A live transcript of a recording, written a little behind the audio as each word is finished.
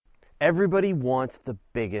Everybody wants the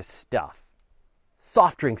biggest stuff.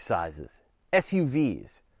 Soft drink sizes,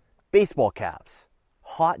 SUVs, baseball caps,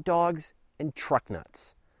 hot dogs, and truck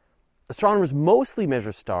nuts. Astronomers mostly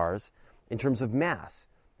measure stars in terms of mass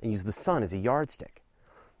and use the sun as a yardstick.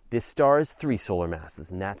 This star is 3 solar masses,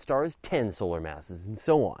 and that star is 10 solar masses, and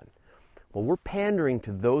so on. Well, we're pandering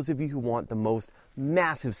to those of you who want the most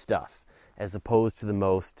massive stuff as opposed to the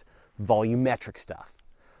most volumetric stuff.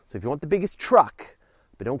 So if you want the biggest truck,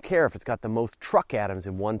 but don't care if it's got the most truck atoms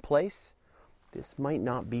in one place, this might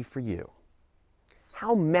not be for you.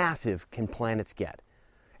 How massive can planets get?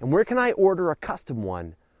 And where can I order a custom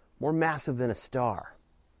one more massive than a star?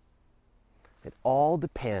 It all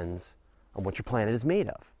depends on what your planet is made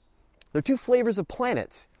of. There are 2 flavors of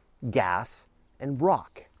planets, gas and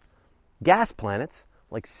rock. Gas planets,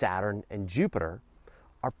 like Saturn and Jupiter,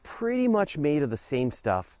 are pretty much made of the same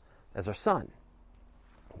stuff as our sun.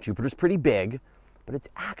 Jupiter's pretty big, but it's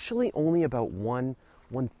actually only about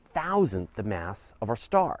 1/1000th the mass of our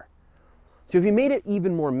star. So if you made it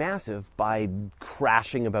even more massive by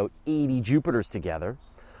crashing about 80 Jupiters together,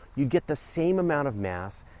 you'd get the same amount of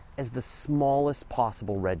mass as the smallest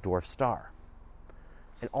possible red dwarf star.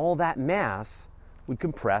 And all that mass would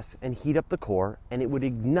compress and heat up the core, and it would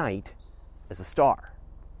ignite as a star.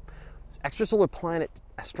 So extrasolar planet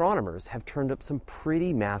astronomers have turned up some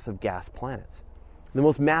pretty massive gas planets. The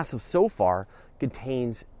most massive so far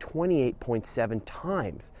contains 28.7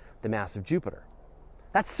 times the mass of Jupiter.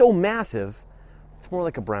 That's so massive, it's more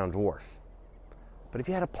like a brown dwarf. But if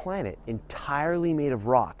you had a planet entirely made of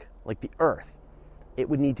rock, like the Earth, it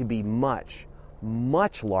would need to be much,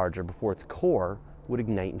 much larger before its core would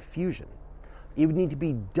ignite in fusion. It would need to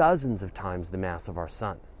be dozens of times the mass of our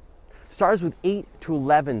sun. Stars with 8 to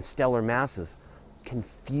 11 stellar masses can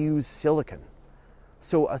fuse silicon.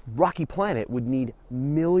 So a rocky planet would need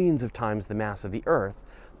millions of times the mass of the Earth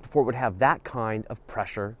before it would have that kind of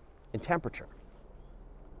pressure and temperature.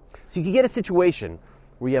 So you could get a situation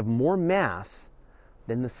where you have more mass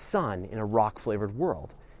than the sun in a rock-flavored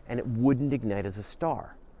world, and it wouldn't ignite as a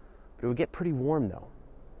star. But it would get pretty warm, though.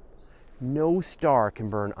 No star can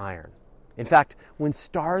burn iron. In fact, when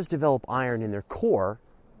stars develop iron in their core,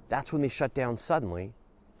 that's when they shut down suddenly,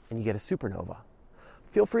 and you get a supernova.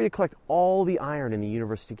 Feel free to collect all the iron in the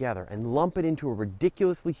universe together and lump it into a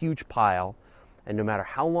ridiculously huge pile, and no matter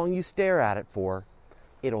how long you stare at it for,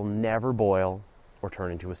 it'll never boil or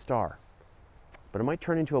turn into a star. But it might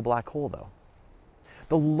turn into a black hole, though.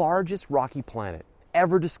 The largest rocky planet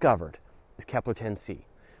ever discovered is Kepler-10c,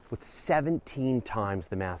 with 17 times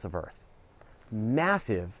the mass of Earth.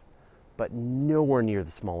 Massive, but nowhere near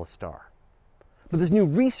the smallest star. But there's new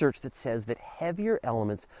research that says that heavier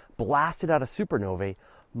elements blasted out of supernovae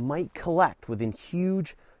might collect within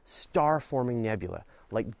huge star-forming nebula,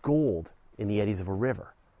 like gold in the eddies of a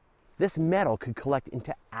river. This metal could collect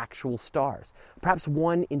into actual stars. Perhaps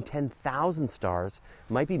 1 in 10,000 stars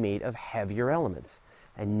might be made of heavier elements,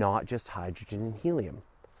 and not just hydrogen and helium.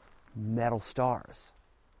 Metal stars.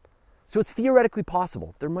 So it's theoretically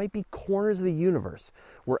possible there might be corners of the universe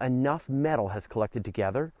where enough metal has collected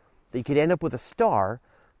together that you could end up with a star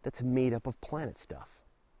that's made up of planet stuff.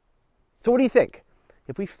 So what do you think?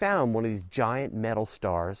 If we found one of these giant metal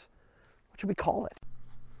stars, what should we call it?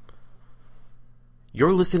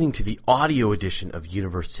 You're listening to the audio edition of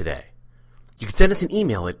Universe Today. You can send us an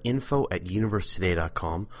email at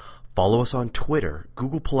info@universetoday.com, follow us on Twitter,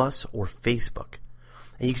 Google+, or Facebook.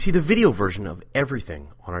 And you can see the video version of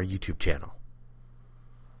everything on our YouTube channel.